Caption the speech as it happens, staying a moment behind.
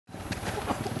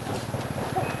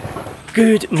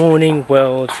Good morning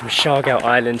world from Siargao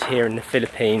Island here in the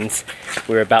Philippines.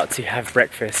 We're about to have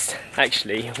breakfast.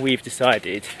 Actually, we've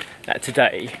decided that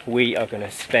today we are going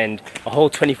to spend a whole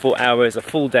 24 hours, a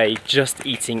full day, just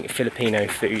eating Filipino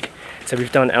food. So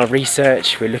we've done our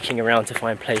research, we're looking around to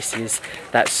find places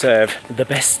that serve the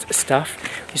best stuff.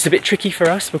 It's a bit tricky for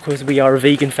us because we are a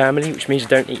vegan family, which means we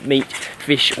don't eat meat,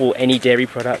 fish or any dairy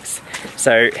products.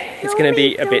 So it's going to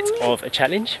be a bit of a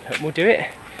challenge, but we'll do it.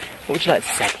 What would you like to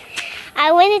say?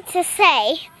 I wanted to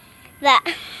say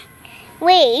that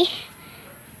we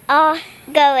are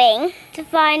going to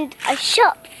find a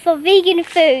shop for vegan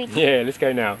food. Yeah, let's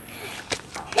go now.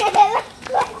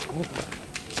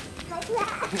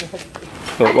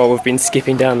 But while we've been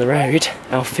skipping down the road,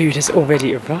 our food has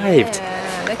already arrived.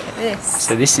 Yeah, look at this.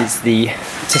 So this is the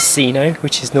tocino,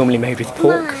 which is normally made with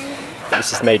pork.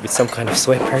 This is made with some kind of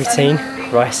soy protein,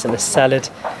 rice and a salad.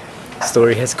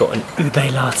 Story has got an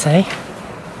ube latte.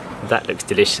 That looks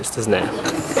delicious, doesn't it?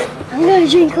 I'm going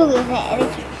to drink all of it.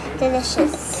 It's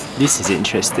delicious. This is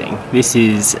interesting. This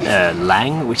is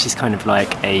lang, which is kind of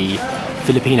like a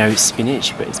Filipino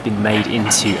spinach, but it's been made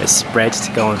into a spread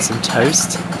to go on some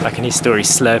toast. I can hear Story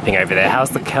slurping over there.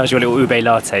 How's your little ube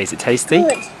latte? Is it tasty?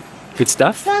 Good. Good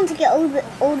stuff? I'm trying to get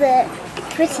all the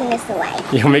prettiness away.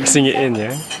 You're mixing it in,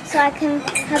 yeah? So I can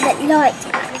have it light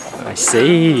purple. I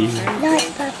see.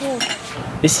 Light purple.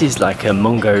 This is like a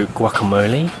mongo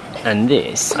guacamole. And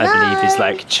this, I believe, is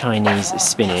like Chinese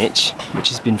spinach, which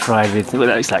has been fried with, well,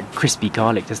 that looks like crispy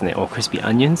garlic, doesn't it? Or crispy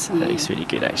onions. That looks really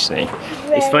good, actually.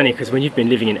 It's funny, because when you've been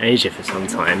living in Asia for some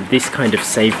time, this kind of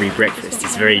savoury breakfast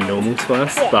is very normal to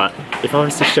us. But if I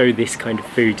was to show this kind of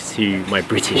food to my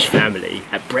British family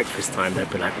at breakfast time, they'd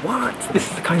be like, what? This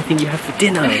is the kind of thing you have for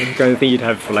dinner. The kind of thing you'd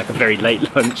have for like a very late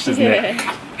lunch, isn't it?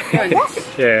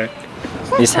 Yeah.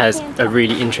 This has a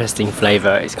really interesting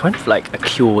flavour. It's kind of like a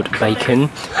cured bacon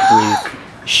with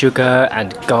sugar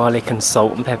and garlic and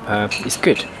salt and pepper. It's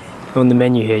good. On the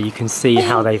menu here you can see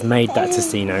how they've made that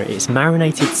tocino. It's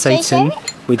marinated seitan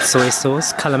with soy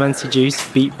sauce, calamansi juice,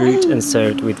 beetroot and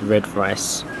served with red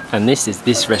rice. And this is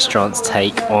this restaurant's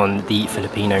take on the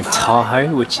Filipino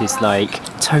taho, which is like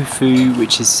tofu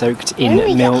which is soaked in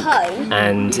milk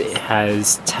and it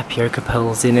has tapioca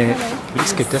pearls in it. It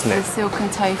looks good, doesn't it? The silken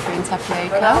tofu and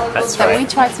tapioca. That's so right. we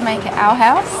tried to make it our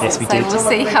house. Yes, we did. So we'll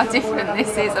see how different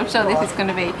this is. I'm sure this is going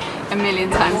to be a million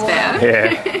times better.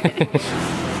 Yeah.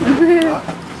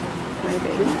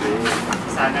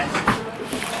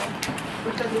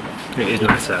 It is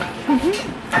nicer.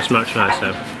 It's much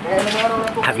nicer.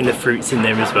 Having the fruits in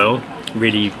there as well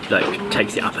really like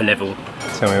takes it up a level.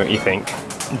 Tell me what you think.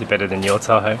 Is it better than your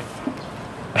taho?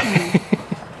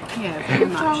 Yeah, very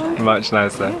much. Much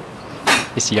nicer.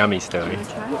 It's yummy still.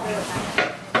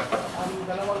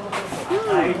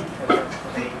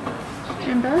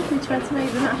 Remember, we tried to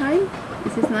make them at home.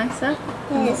 This is nicer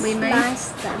than what we made.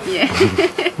 Nicer. Yeah.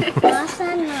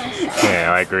 Nicer.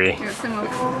 Yeah, I agree. Got some more.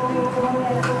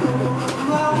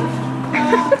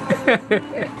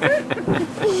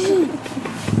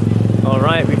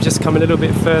 Alright, we've just come a little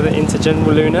bit further into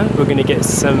Jmayel. We're going to get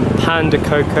some panda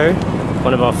cocoa,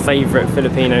 one of our favourite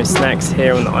Filipino snacks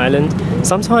here on the island.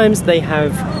 Sometimes they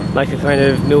have like a kind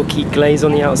of milky glaze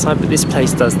on the outside, but this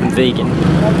place does them vegan.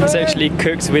 It's actually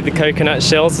cooked with the coconut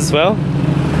shells as well.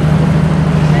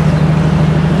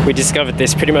 We discovered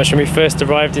this pretty much when we first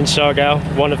arrived in Siargao.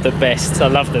 One of the best. I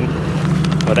love them.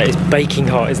 Oh, that is baking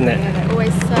hot, isn't it? Yeah, they're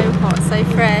always so hot, so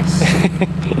fresh.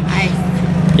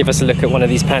 Nice. Give us a look at one of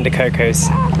these panda cocos.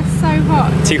 Oh, it's so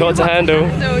hot. Too hot to handle?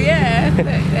 Yeah. Look,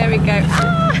 there we go.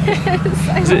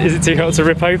 So Is it too hot to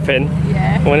rip open?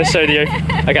 Yeah. I want to show you.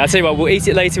 Okay, I'll tell you what, we'll eat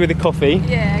it later with the coffee.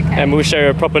 Yeah, okay. And we'll show you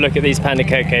a proper look at these panda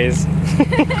cocos.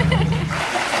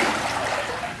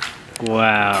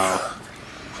 Wow.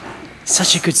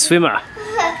 Such a good swimmer.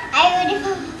 I already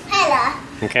propeller.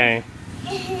 Okay.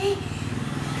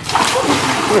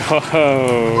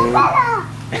 Whoa.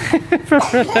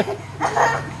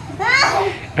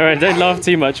 Alright, don't laugh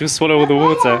too much, you'll swallow all the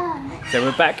water. So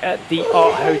we're back at the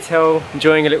art hotel,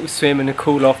 enjoying a little swim and a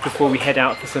cool off before we head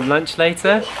out for some lunch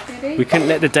later. We couldn't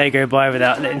let the day go by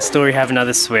without letting Story have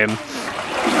another swim.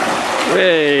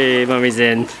 Hey, mummy's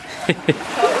in.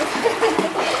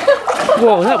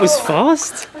 Whoa, that was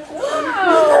fast.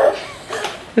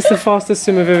 That's the fastest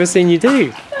swim I've ever seen you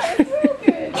do. 3, 2,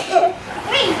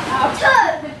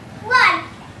 1,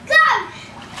 go!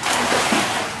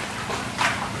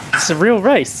 It's a real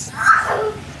race.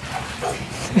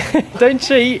 Don't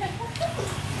cheat.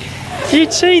 You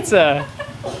cheater.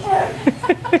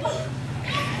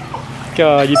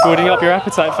 God, you're building up your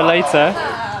appetite for later.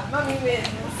 Mummy wins.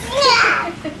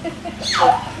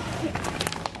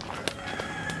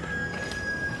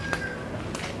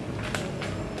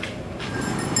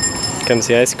 comes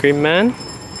the ice cream man.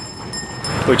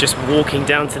 We're just walking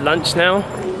down to lunch now.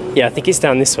 Yeah, I think it's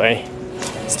down this way.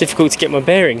 It's difficult to get my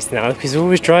bearings now because we're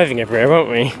always driving everywhere, aren't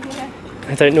we?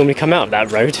 I don't normally come out of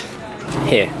that road.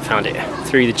 Here, found it.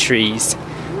 Through the trees.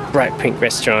 Bright pink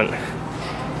restaurant.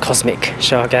 Cosmic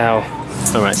Siargao.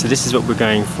 Alright, so this is what we're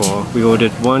going for. We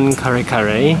ordered 1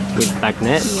 kare-kare with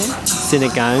bagnet,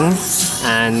 sinigang,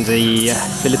 and the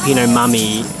Filipino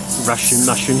mummy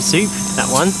mushroom soup, that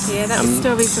one. Yeah, that was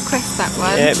Story's request, that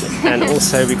one. Yep, and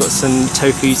also we got some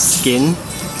tofu skin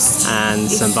and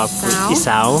some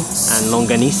isao and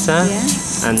longanisa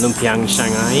and lumpiang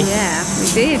Shanghai. Yeah, we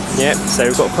did. Yep, so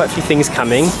we've got quite a few things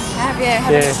coming. Had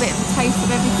a bit of a taste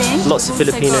of everything. Lots of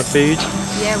Filipino food.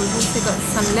 Yeah, we've also got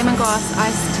some lemongrass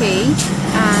iced tea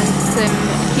and some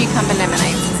cucumber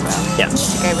lemonade as well. Yeah.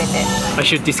 To go with it. I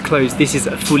should disclose this is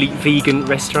a fully vegan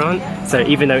restaurant, so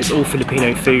even though it's all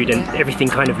Filipino food and everything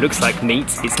kind of looks like meat,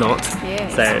 it's not. Yeah,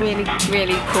 so, it's really,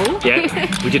 really cool.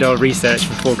 Yeah, we did our research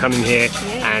before coming here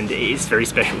and it is very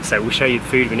special, so we'll show you the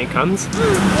food when it comes.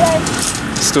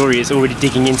 Story is already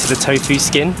digging into the tofu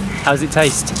skin. How does it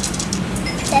taste?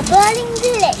 They're burning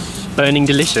delicious. Burning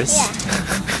delicious? Yeah.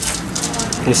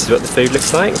 This is what the food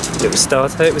looks like. Little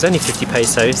starter. It was only 50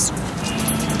 pesos.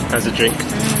 How's a drink?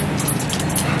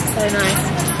 So nice.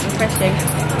 Refreshing.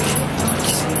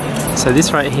 So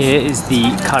this right here is the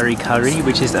curry curry,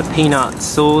 which is a peanut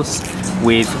sauce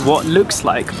with what looks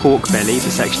like pork belly, but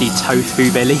it's actually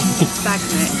tofu belly.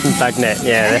 Bagnet. Bagnet,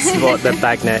 yeah, that's what the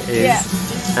bagnet is. Yeah.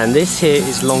 And this here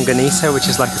is longanisa, which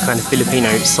is like a kind of Filipino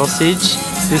sausage.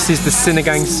 This is the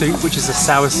sinigang soup, which is a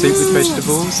sour soup with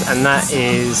vegetables, and that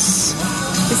is...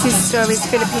 This is Story's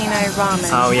Filipino ramen.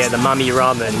 Oh yeah, the mummy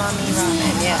ramen. Mummy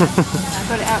ramen, yeah. I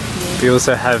got it out for you. We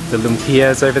also have the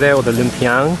lumpias over there, or the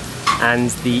lumpiang, and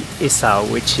the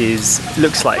isao, which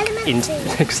looks like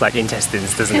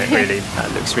intestines, doesn't it? Really,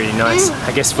 that looks really nice.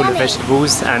 I guess full of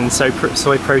vegetables and soy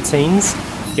proteins.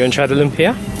 You want to try the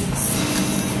lumpia?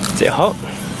 Is it hot?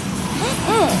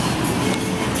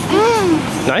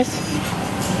 Nice.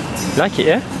 You like it,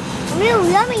 yeah? Real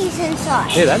yummies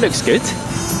inside. Yeah, that looks good.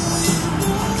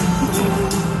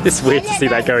 It's weird to see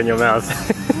that go in your mouth.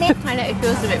 I know, it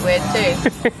feels a bit weird too.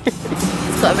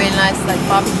 It's got a really nice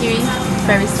barbecue,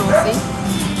 very saucy.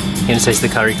 You want to taste the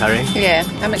curry curry? Yeah,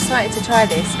 I'm excited to try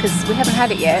this because we haven't had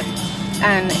it yet,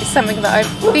 and it's something that I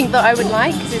think that I would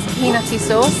like because it's a peanutty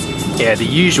sauce. Yeah, the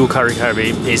usual curry curry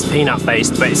is peanut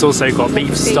based, but it's also got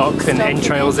beef stock and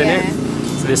entrails in it.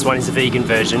 So this one is a vegan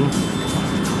version.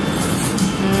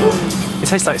 It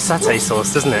tastes like satay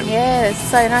sauce, doesn't it? Yeah, it's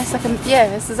so nice. Like yeah,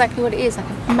 that's exactly what it is. Like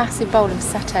a massive bowl of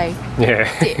satay. Yeah.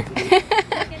 Dip.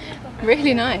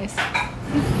 Really nice.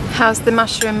 How's the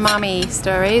mushroom mummy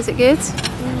Story? Is it good?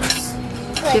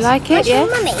 Do you like it? Yeah.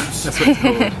 Mummy. That's what it's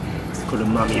called. It's called a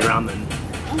mummy ramen.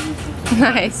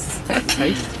 Nice.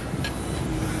 Taste.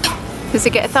 Does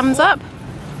it get a thumbs up?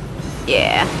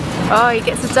 Yeah. Oh, he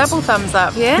gets a double thumbs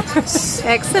up, yeah?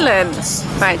 Excellent.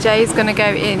 Right, Jay's going to go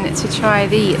in to try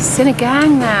the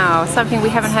sinigang now. Something we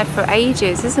haven't had for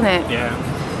ages, isn't it? Yeah.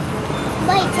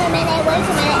 Wait a minute.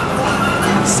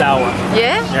 Sour.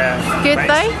 Yeah? Yeah. Good But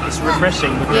though? It's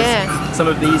refreshing because some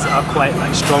of these are quite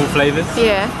like strong flavours.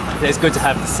 Yeah. It's good to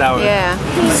have the sour. Yeah.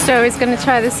 Story's going to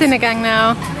try the sinigang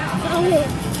now.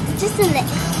 Just a lick.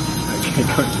 Okay,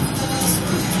 go.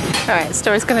 Alright,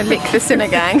 Story's going to lick the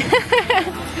sinigang.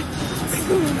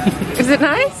 Is it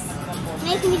nice?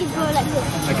 Make me go like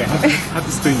this. Okay, have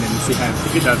the spoon then and see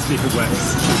if it does, if it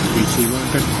works. 3, 2,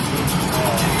 1, go.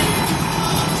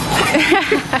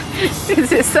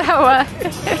 Is it sour? I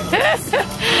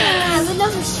would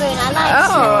love a spoon. I like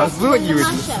Oh, I thought you would.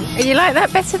 mushroom. you like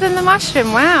that better than the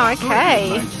mushroom? Wow,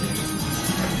 okay.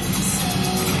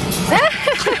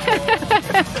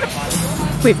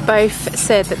 We've both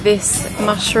said that this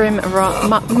mushroom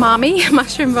ramen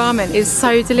is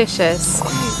so delicious.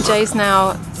 Jay's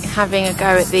now having a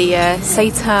go at the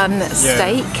seitan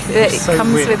steak that so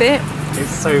comes weird. with it.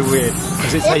 It's so weird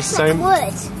because it tastes so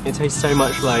wood. it tastes so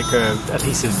much like a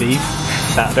piece of beef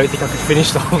that I don't think I could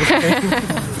finish the whole thing.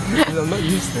 I'm not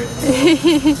used to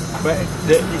it. But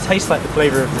it tastes like the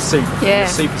flavour of the soup. Yeah.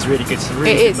 The soup is really good. It's a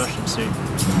really good mushroom soup.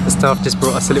 The staff just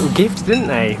brought us a little gift, didn't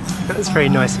they? That was very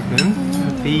nice of them.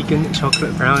 A vegan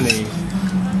chocolate brownie.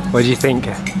 What do you think?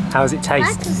 How does it I like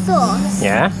taste? the sauce.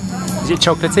 Yeah? Is it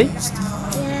chocolatey?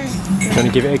 Yeah. You want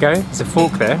to give it a go? There's a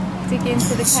fork there. Dig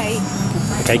into the cake.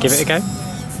 Okay, give it a go.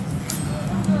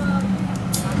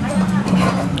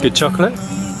 Good chocolate.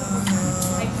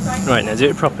 Right, now do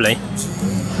it properly.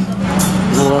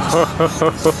 Whoa.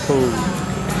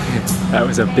 That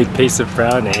was a big piece of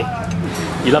brownie.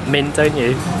 You love mint, don't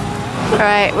you?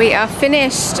 Alright, we are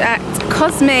finished at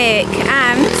Cosmic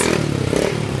and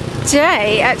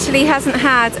Jay actually hasn't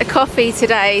had a coffee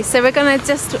today, so we're going to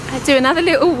just do another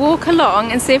little walk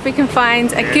along and see if we can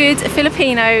find a good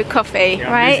Filipino coffee,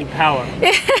 Yeah, right? I'm losing power.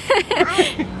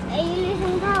 Are you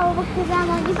losing power because I'm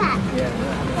on your back? Yeah.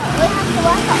 We have to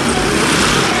work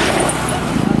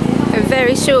on. A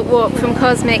very short walk from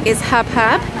Cosmic is Hub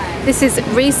Hub. This is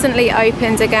recently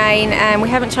opened again and we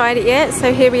haven't tried it yet,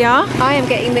 so here we are. I am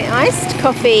getting the iced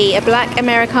coffee, a black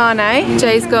Americano.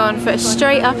 Jay's gone for a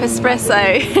straight up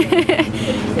espresso.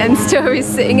 And Story's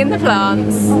sitting in the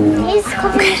plants. His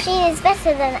coffee machine is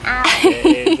better than ours. It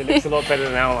is. It looks a lot better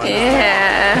than our one.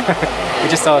 Yeah. We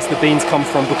just asked the beans come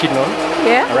from Bukidnon,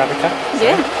 Yeah. Arabica. So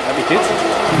Yeah. that'd be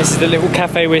good. This is the little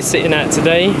cafe we're sitting at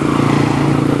today.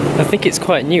 I think it's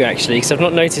quite new actually, because I've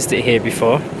not noticed it here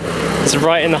before. It's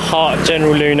right in the heart of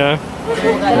General Luna.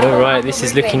 Alright, this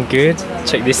is looking good.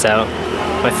 Check this out.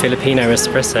 My Filipino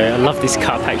espresso. I love this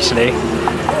cup actually.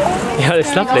 Yeah,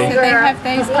 it's lovely. Do they have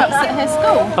those cups at her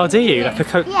school? Oh, do you? Like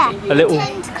Yeah, a little...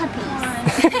 change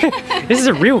cuppies. This is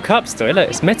a real cup still, look,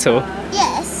 it's metal.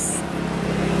 Yes.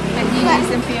 And you use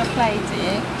them for your play, do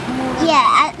you?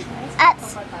 Yeah,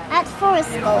 at Forest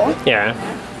School, Yeah.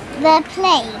 they're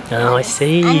playing. Oh, I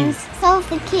see. And some of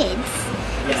the kids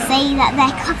say that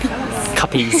they're cuppies.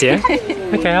 Cuppies, yeah?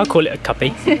 Okay, I'll call it a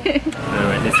cuppy.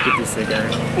 Alright, let's give this a go.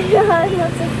 No,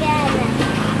 not again.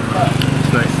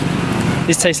 Nice.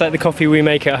 This tastes like the coffee we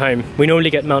make at home. We normally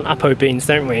get Mount Apo beans,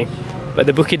 don't we? But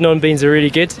the Bukidnon beans are really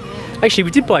good. Actually,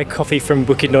 we did buy coffee from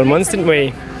Bukidnon once, didn't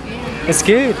we? It's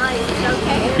good.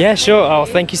 Yeah, sure. Oh,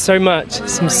 thank you so much.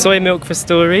 Some soy milk for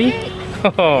Story.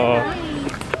 Oh.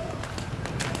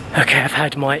 Okay, I've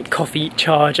had my coffee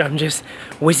charge. I'm just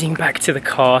whizzing back to the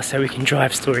car so we can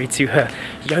drive Story to her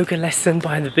yoga lesson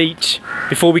by the beach.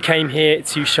 Before we came here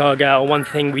to Siargao, one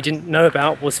thing we didn't know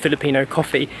about was Filipino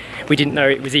coffee. We didn't know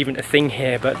it was even a thing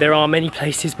here, but there are many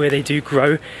places where they do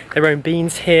grow their own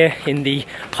beans here in the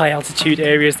high altitude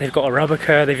areas. They've got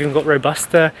Arabica, they've even got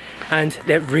Robusta, and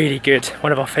they're really good.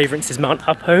 One of our favourites is Mount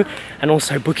Apo, and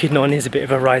also Bukidnon is a bit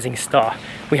of a rising star.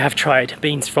 We have tried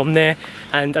beans from there,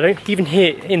 and I don't even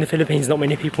here in the Philippines, not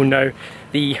many people know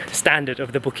the standard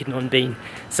of the Bukidnon bean.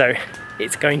 So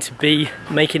it's going to be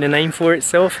making a name for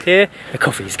itself here. The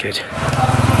coffee's good.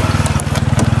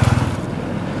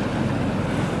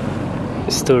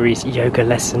 Story's yoga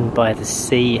lesson by the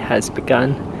sea has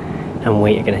begun, and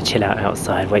we are going to chill out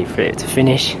outside, wait for it to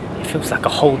finish. It feels like a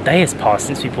whole day has passed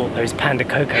since we bought those panda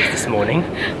cocos this morning.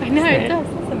 I know, it does,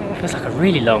 doesn't it? It feels like a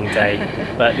really long day,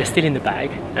 but they're still in the bag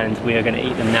and we are going to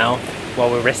eat them now while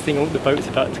we're resting. Oh, the boat's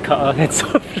about to cut our heads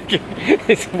off.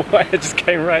 This wire just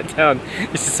came right down.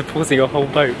 This is supporting a whole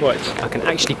boat, watch. I can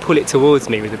actually pull it towards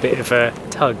me with a bit of a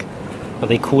tug. Are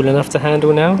they cool enough to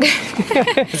handle now?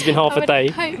 It's been half a day.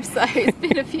 I hope so, it's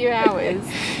been a few hours.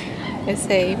 Let's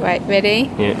see, right, ready?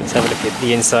 Yeah, let's have a look at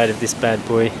the inside of this bad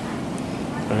boy.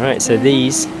 Alright, so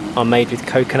these are made with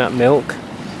coconut milk,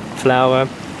 flour,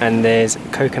 and there's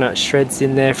coconut shreds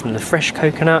in there from the fresh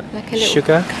coconut, Like a little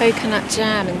sugar. coconut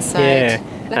jam inside. Yeah,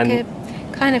 Like and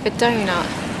a kind of a donut.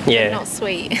 Yeah. Not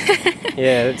sweet.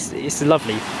 Yeah, it's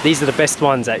lovely. These are the best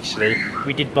ones actually.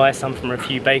 We did buy some from a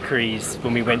few bakeries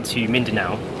when we went to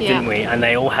Mindanao, didn't we? And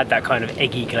they all had that kind of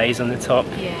eggy glaze on the top.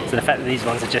 Yeah. So the fact that these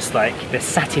ones are just like, they're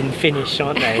satin finish,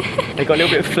 aren't they? They've got a little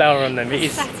bit of flour on them. It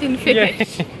is, Satin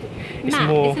finish. Yeah. It's Matte,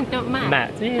 more isn't it matte?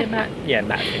 matte. Yeah, matte. Yeah,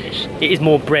 matte finish. It is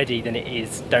more bready than it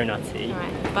is donutty.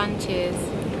 Right, bunches.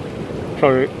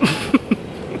 Sorry.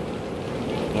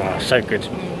 Oh, so good.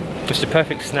 Just a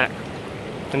perfect snack.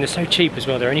 And they're so cheap as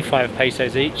well, they're only 5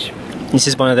 pesos each. This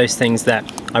is one of those things that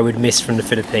I would miss from the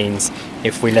Philippines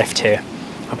if we left here.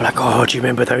 I'd be like, oh, do you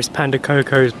remember those panda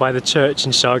cocos by the church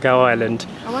in Siargao Island?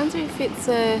 I wonder if it's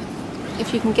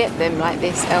if you can get them like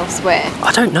this elsewhere,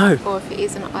 I don't know. or if it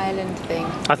is an island thing.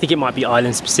 I think it might be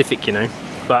island specific, you know,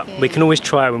 but Yeah. we can always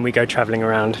try when we go travelling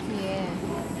around. Yeah.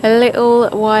 A little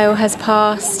while has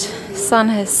passed, sun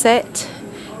has set,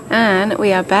 and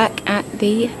we are back at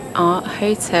the Art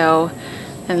Hotel.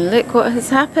 And look what has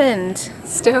happened.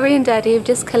 Story and Daddy have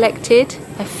just collected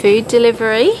a food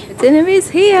delivery. Dinner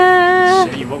is here.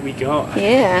 Show you what we got.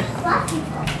 Yeah.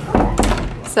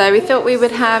 So we thought we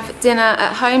would have dinner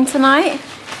at home tonight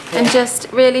and just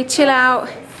really chill out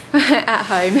at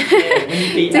home. Yeah, when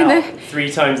you eat Dinner. out 3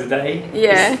 times a day,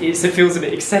 Yeah. it feels a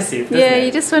bit excessive, doesn't Yeah, it?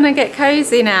 you just want to get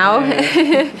cozy now.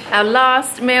 Yeah. Our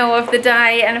last meal of the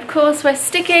day, and of course we're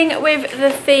sticking with the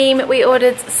theme. We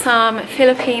ordered some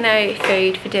Filipino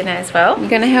food for dinner as well. You're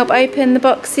going to help open the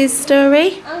boxes,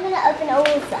 Story? I'm going to open all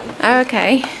of them. Oh,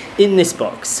 okay. In this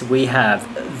box we have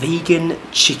vegan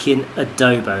chicken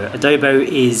adobo. Adobo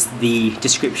is the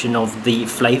description of the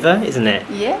flavour, isn't it?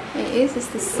 Yeah, it is. It's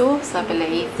the sauce, I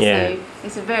believe. Yeah. So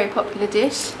it's a very popular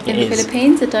dish in It the is.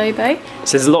 Philippines, adobo.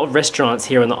 So there's a lot of restaurants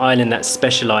here on the island that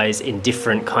specialise in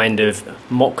different kind of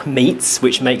mock meats,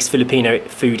 which makes Filipino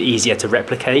food easier to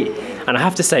replicate. And I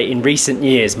have to say, in recent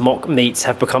years, mock meats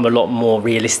have become a lot more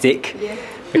realistic. Yeah.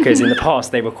 Because in the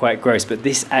past they were quite gross, but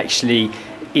this actually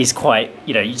is quite,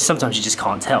 you know, sometimes you just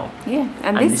can't tell. Yeah,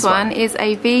 and this one is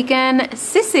a vegan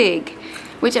sisig,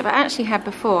 which I've actually had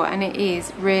before, and it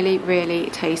is really, really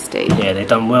tasty. Yeah, they've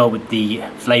done well with the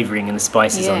flavouring and the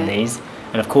spices on Yeah. these.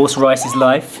 And of course, rice is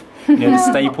life. You know, the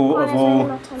staple of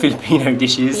all Filipino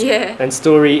dishes. Yeah. And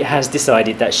Story has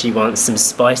decided that she wants some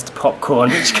spiced popcorn,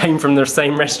 which came from the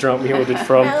same restaurant we ordered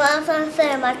from. I want something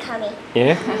in my tummy.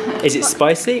 Yeah? Is it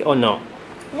spicy or not?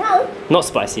 No. Not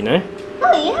spicy, no?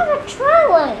 Oh, you haven't tried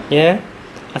one. Yeah?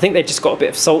 I think they've just got a bit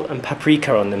of salt and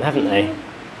paprika on them, haven't they?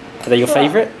 Are they your Yeah.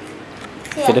 favourite?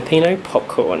 Yeah. Filipino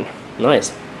popcorn.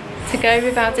 Nice. To go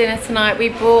with our dinner tonight, we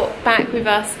brought back with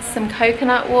us some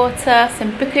coconut water,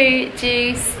 some buku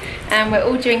juice, and we're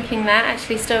all drinking that.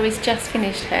 Actually, Story's just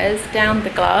finished hers, down the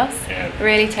glass. Yeah.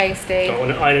 Really tasty. So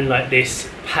on an island like this,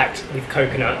 packed with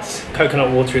coconuts, coconut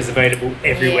water is available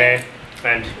everywhere,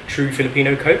 and true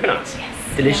Filipino coconuts. Yes.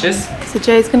 Delicious. So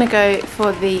Joe's gonna go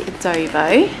for the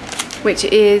adobo, which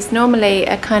is normally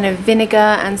a kind of vinegar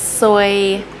and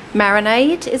soy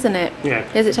marinade, isn't it? Yeah.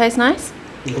 Does it taste nice?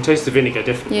 You can taste the vinegar,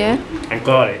 definitely. Yeah. And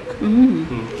garlic.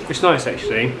 It's nice,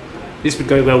 actually. This would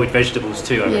go well with vegetables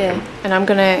too, I Yeah. reckon. And I'm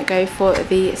gonna go for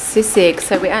the sisig.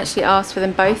 So we actually asked for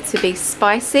them both to be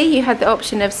spicy. You had the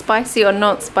option of spicy or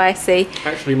not spicy.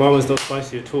 Actually, my one's not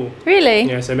spicy at all. Really?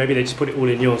 Yeah, so maybe they just put it all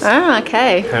in yours. Oh,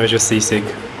 okay. How was your sisig?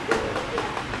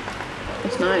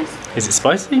 It's nice. Is it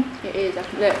spicy? It is.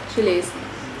 Look, chilies.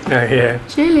 Oh, yeah.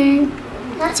 Chili.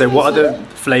 So what other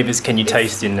flavours can you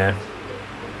taste in there?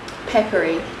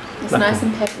 Peppery. It's nice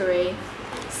and peppery.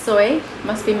 Soy.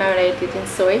 Must be marinated in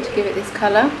soy to give it this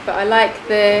colour. But I like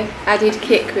the added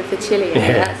kick with the chili in it.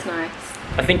 Yeah. That's nice.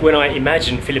 I think when I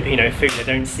imagine Filipino food, I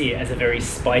don't see it as a very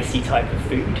spicy type of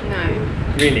food.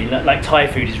 No. Really, like Thai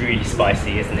food is really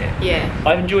spicy, isn't it? Yeah.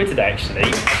 I've enjoyed today actually.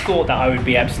 I thought that I would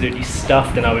be absolutely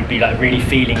stuffed and I would be like really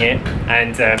feeling it,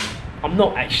 and I'm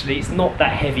not actually. It's not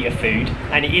that heavy a food,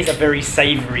 and it is a very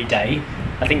savoury day.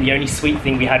 I think the only sweet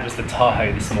thing we had was the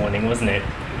taho this morning, wasn't it?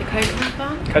 The coconut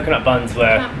bun? Coconut buns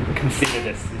were Coconut.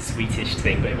 considered a sweetish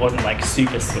thing, but it wasn't like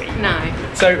super sweet. No.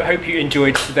 So I hope you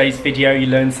enjoyed today's video. You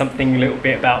learned something a little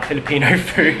bit about Filipino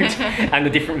food and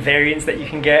the different variants that you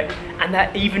can get, and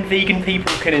that even vegan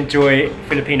people can enjoy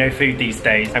Filipino food these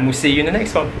days. And we'll see you in the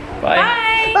next one. Bye. Bye.